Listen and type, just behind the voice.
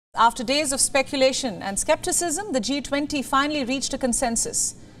After days of speculation and skepticism, the G20 finally reached a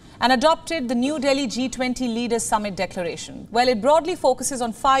consensus and adopted the New Delhi G20 Leaders Summit Declaration. Well, it broadly focuses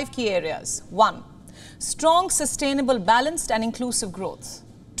on 5 key areas. 1. Strong, sustainable, balanced and inclusive growth.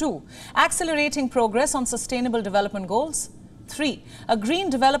 2. Accelerating progress on sustainable development goals. 3. A green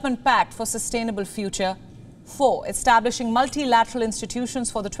development pact for sustainable future. 4. Establishing multilateral institutions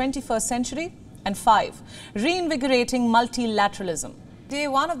for the 21st century. And 5. Reinvigorating multilateralism. Day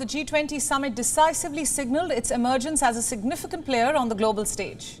 1 of the G20 summit decisively signalled its emergence as a significant player on the global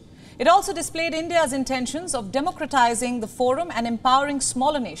stage. It also displayed India's intentions of democratizing the forum and empowering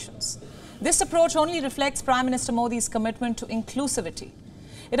smaller nations. This approach only reflects Prime Minister Modi's commitment to inclusivity.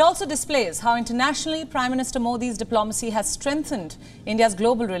 It also displays how internationally Prime Minister Modi's diplomacy has strengthened India's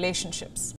global relationships.